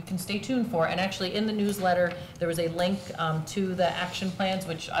that you can stay tuned for. And actually in the newsletter, there was a link to the action plans,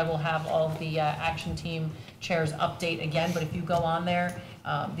 which I will have all of the action team chairs update again. But if you go on there,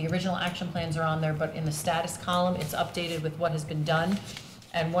 the original action plans are on there, but in the status column, it's updated with what has been done.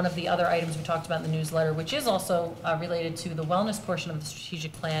 And one of the other items we talked about in the newsletter, which is also related to the wellness portion of the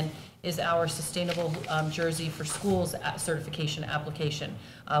strategic plan, is our Sustainable Jersey for Schools certification application,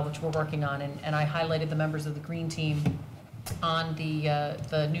 which we're working on. And I highlighted the members of the green team on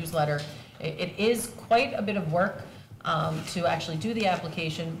the newsletter. It is quite a bit of work to actually do the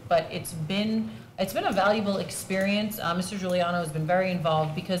application, but it's been a valuable experience. Mr. Giuliano has been very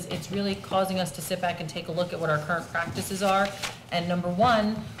involved because it's really causing us to sit back and take a look at what our current practices are. And number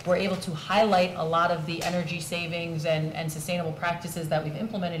one, we're able to highlight a lot of the energy savings and sustainable practices that we've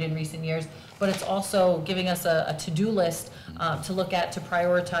implemented in recent years, but it's also giving us a to-do list to look at, to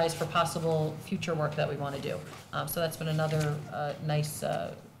prioritize for possible future work that we want to do. So that's been another nice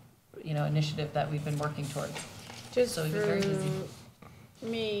initiative that we've been working towards. Just so we've been very busy.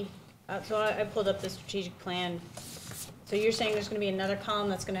 Me, so I pulled up the strategic plan. So you're saying there's going to be another column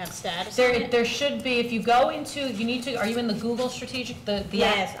that's going to have status on it? There should be. If you go into, are you in the Google strategic?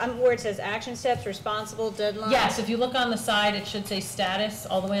 Yes, where it says action steps, responsible, deadline. Yes, if you look on the side, it should say status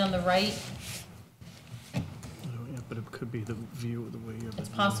all the way on the right. Yeah, but it could be the view of the way you're. It's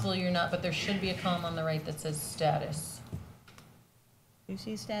possible you're not, but there should be a column on the right that says status. You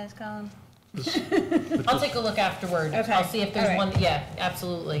see status column? I'll take a look afterward. Okay. I'll see if there's one. Yeah,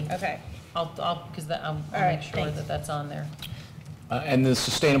 absolutely. Okay. I'll make sure that that's on there. And the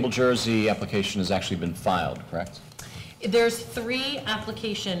Sustainable Jersey application has actually been filed, correct? There's 3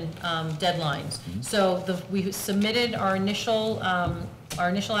 application deadlines. So we submitted our initial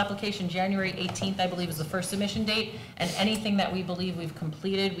application January 18th, I believe, is the first submission date, and anything that we believe we've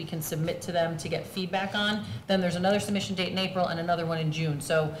completed, we can submit to them to get feedback on. Then there's another submission date in April and another one in June.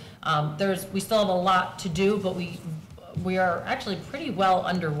 So we still have a lot to do, but we are actually pretty well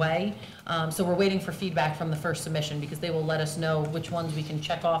underway. So we're waiting for feedback from the first submission because they will let us know which ones we can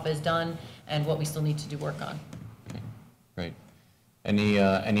check off as done and what we still need to do work on. Okay, great.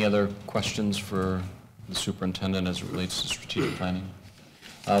 Any other questions for the superintendent as it relates to strategic planning?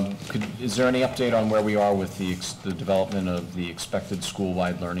 Is there any update on where we are with the development of the expected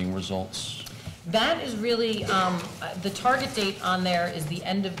school-wide learning results? That is really, the target date on there is the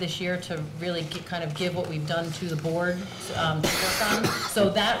end of this year to really kind of give what we've done to the board to work on. So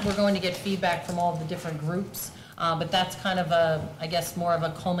that we're going to get feedback from all of the different groups. But that's kind of I guess, more of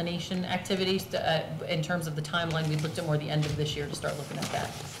a culmination activity in terms of the timeline. We looked at more the end of this year to start looking at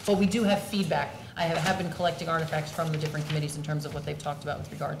that. But we do have feedback. I have been collecting artifacts from the different committees in terms of what they've talked about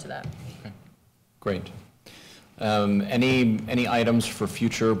with regard to that. Okay, great. Any items for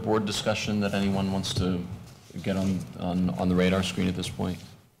future board discussion that anyone wants to get on the radar screen at this point?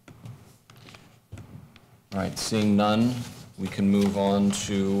 All right, seeing none, we can move on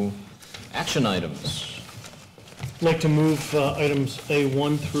to action items. I'd like to move items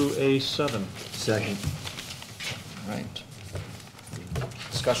A1 through A7. Second. All right.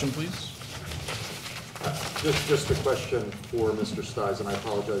 Discussion, please. Just a question for Mr. Stiles, and I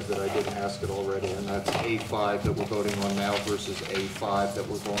apologize that I didn't ask it already, and that's A5 that we're voting on now versus A5 that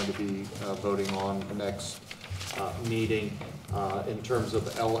we're going to be voting on next meeting. In terms of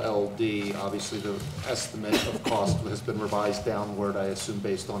LLD, obviously the estimate of cost has been revised downward, I assume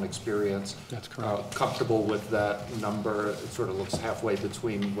based on experience. That's correct. Comfortable with that number? It sort of looks halfway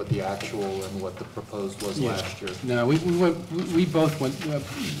between what the actual and what the proposed was Yeah. last year. No, we both went,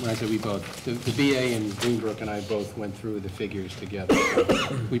 when I say we both, the BA and Greenbrook and I both went through the figures together.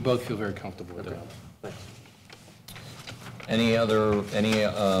 We both feel very comfortable with that. Thanks. Any other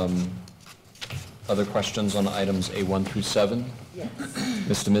questions on items A1 through 7? Yes.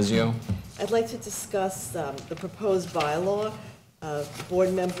 Ms. DeMizio? I'd like to discuss the proposed bylaw,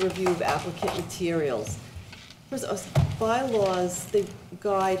 board member review of applicant materials. First, bylaws, they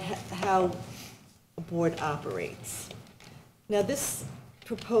guide how a board operates. Now, this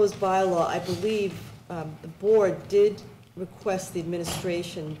proposed bylaw, I believe the board did request the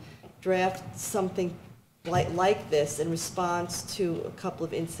administration draft something like this in response to a couple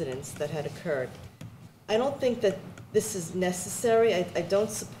of incidents that had occurred. I don't think that this is necessary. I don't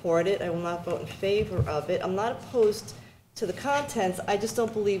support it. I will not vote in favor of it. I'm not opposed to the contents. I just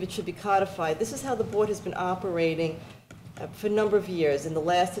don't believe it should be codified. This is how the board has been operating for a number of years, in the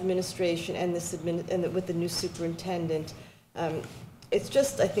last administration and with the new superintendent. It's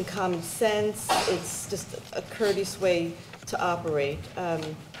just, I think, common sense. It's just a courteous way to operate.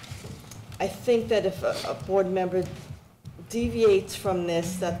 I think that if a board member deviates from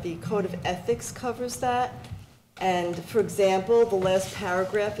this, that the code of ethics covers that. And for example, the last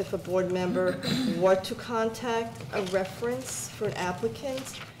paragraph, if a board member were to contact a reference for an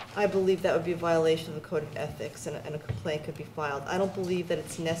applicant, I believe that would be a violation of the code of ethics and a complaint could be filed. I don't believe that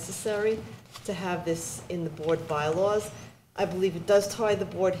it's necessary to have this in the board bylaws. I believe it does tie the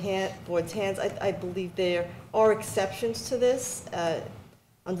board's hands. I believe there are exceptions to this.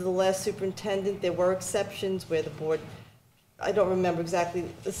 Under the last superintendent, there were exceptions where the board, I don't remember exactly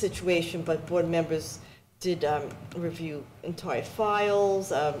the situation, but board members did review entire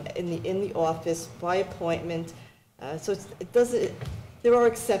files in the office by appointment. So there are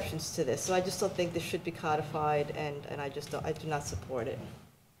exceptions to this. So I just don't think this should be codified, and I do not support it.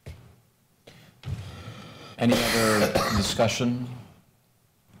 Any other discussion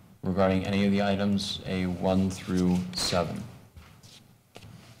regarding any of the items, A1 through 7?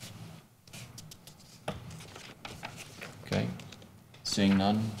 Okay. Seeing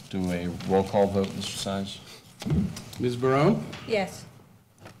none, do a roll call vote, Mr. Sines. Ms. Barone? Yes.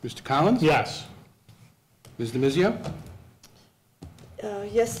 Mr. Collins? Yes. Ms. DeMizio?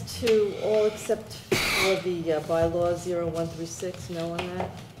 Yes to all except for the bylaws 0136, no on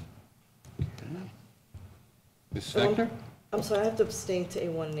that. Ms. Spector? I'm sorry, I have to abstain to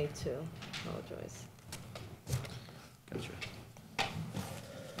A1 and A2. Apologize. Gotcha.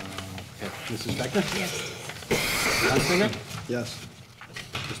 Okay, Mrs. Spector? Yes. Mr. Hunsinger? Yes.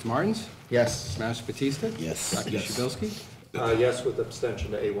 Mr. Martins? Yes. Master Batista? Yes. Dr. Yes. Shabilsky? Yes, with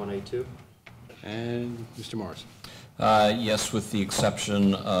abstention to A1, A2. And Mr. Morris? Yes, with the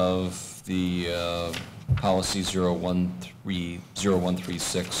exception of the policy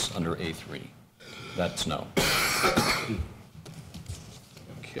 0136 under A3. That's no.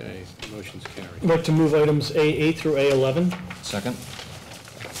 Okay, motion's carried. I'd like to move items A8 through A11. Second?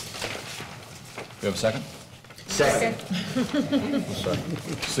 We have a second? Second.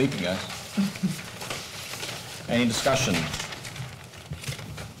 Sleeping, guys. Any discussion?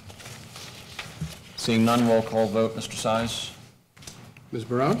 Seeing none, roll call vote, Mr. Sines. Ms.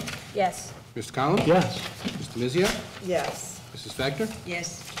 Barone? Yes. Mr. Collins? Yes. Ms. DeMizio? Yes. Mrs. Spector?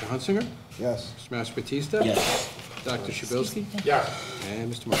 Yes. Mr. Hunsinger? Yes. Mr. Master Batista? Yes. Dr. Shabilsky? Yes.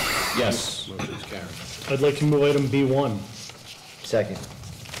 And Mr. Martins? Yes. Motion's carried. I'd like to move item B1. Second.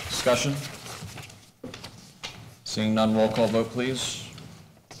 Discussion? Seeing none, roll call vote, please.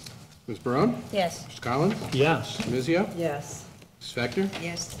 Ms. Barone? Yes. Mr. Collins? Yes. Mr. Mizio? Yes. Ms. Spector?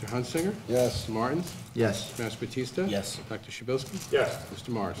 Yes. Mr. Hunsinger? Yes. Mr. Martins? Yes. Master Batista? Yes. Dr. Shabilsky? Yes. Mr.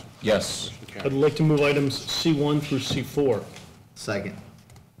 Morris? Yes. Motion I'd carried. like to move items C1 through C4. Second.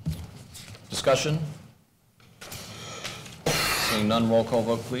 Discussion? Seeing none, roll call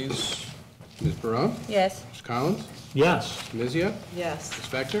vote, please. Ms. Barone? Yes. Mr. Collins? Yes. Mr. Mizio? Yes. Ms.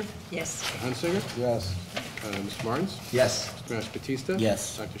 Spector? Yes. Mr. Hunsinger? Yes. Mr. Martins? Yes. Mr. Master Batista?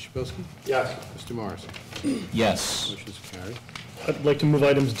 Yes. Dr. Shabilsky? Yes. Mr. Morris? Yes. Motion's carried. I'd like to move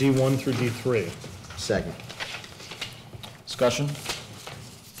items D1 through D3. Second. Discussion?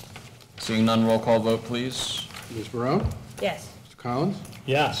 Seeing none, roll call vote, please. Ms. Barone? Yes. Mr. Collins?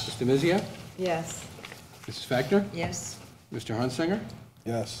 Yes. Mr. Mizio? Yes. Mrs. Spector? Yes. Mr. Hunsinger?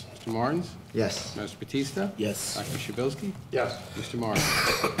 Yes. Mr. Martins? Yes. Mr. Batista? Yes. Dr. Shabilsky? Yes. Mr. Morris?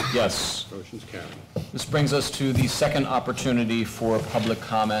 Yes. Motion's carried. This brings us to the second opportunity for public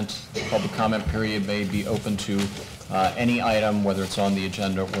comment. The public comment period may be open to any item, whether it's on the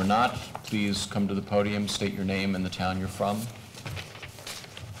agenda or not. Please come to the podium, state your name and the town you're from.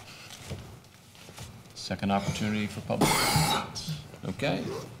 Second opportunity for public comment. Okay.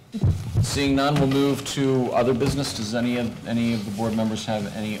 Seeing none, we'll move to other business. Does any of the board members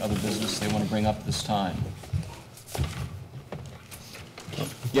have any other business they want to bring up this time?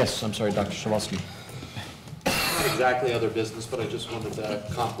 Yes, I'm sorry, Dr. Shawalski. Not exactly other business, but I just wanted to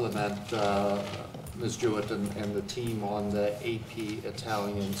compliment Ms. Jewett and the team on the AP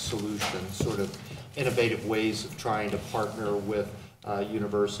Italian solution, sort of innovative ways of trying to partner with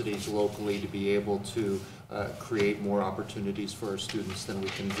universities locally to be able to create more opportunities for our students than we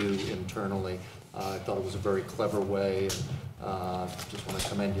can do internally. I thought it was a very clever way, and just want to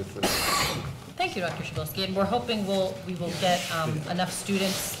commend you for that. Thank you, Dr. Shabilsky, and we're hoping we will get enough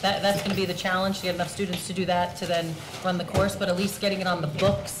students, that's going to be the challenge, to get enough students to do that, to then run the course, but at least getting it on the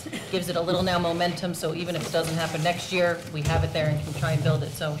books gives it a little now momentum, so even if it doesn't happen next year, we have it there and can try and build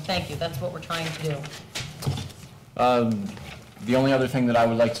it, so thank you, that's what we're trying to do. The only other thing that I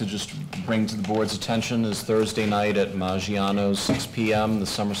would like to just bring to the board's attention is Thursday night at Maggiano's, 6 p.m., the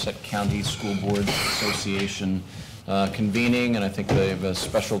Somerset County School Board Association convening, and I think they have a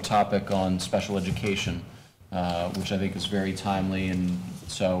special topic on special education, which I think is very timely, and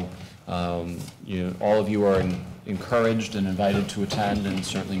so all of you are encouraged and invited to attend, and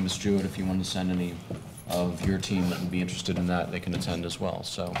certainly Ms. Jewett, if you want to send any of your team that would be interested in that, they can attend as well,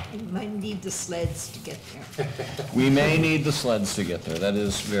 so. We might need the sleds to get there. We may need the sleds to get there, that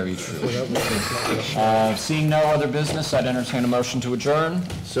is very true. Seeing no other business, I'd entertain a motion to adjourn.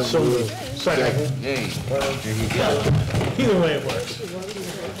 So Second. Yay. Either way it works.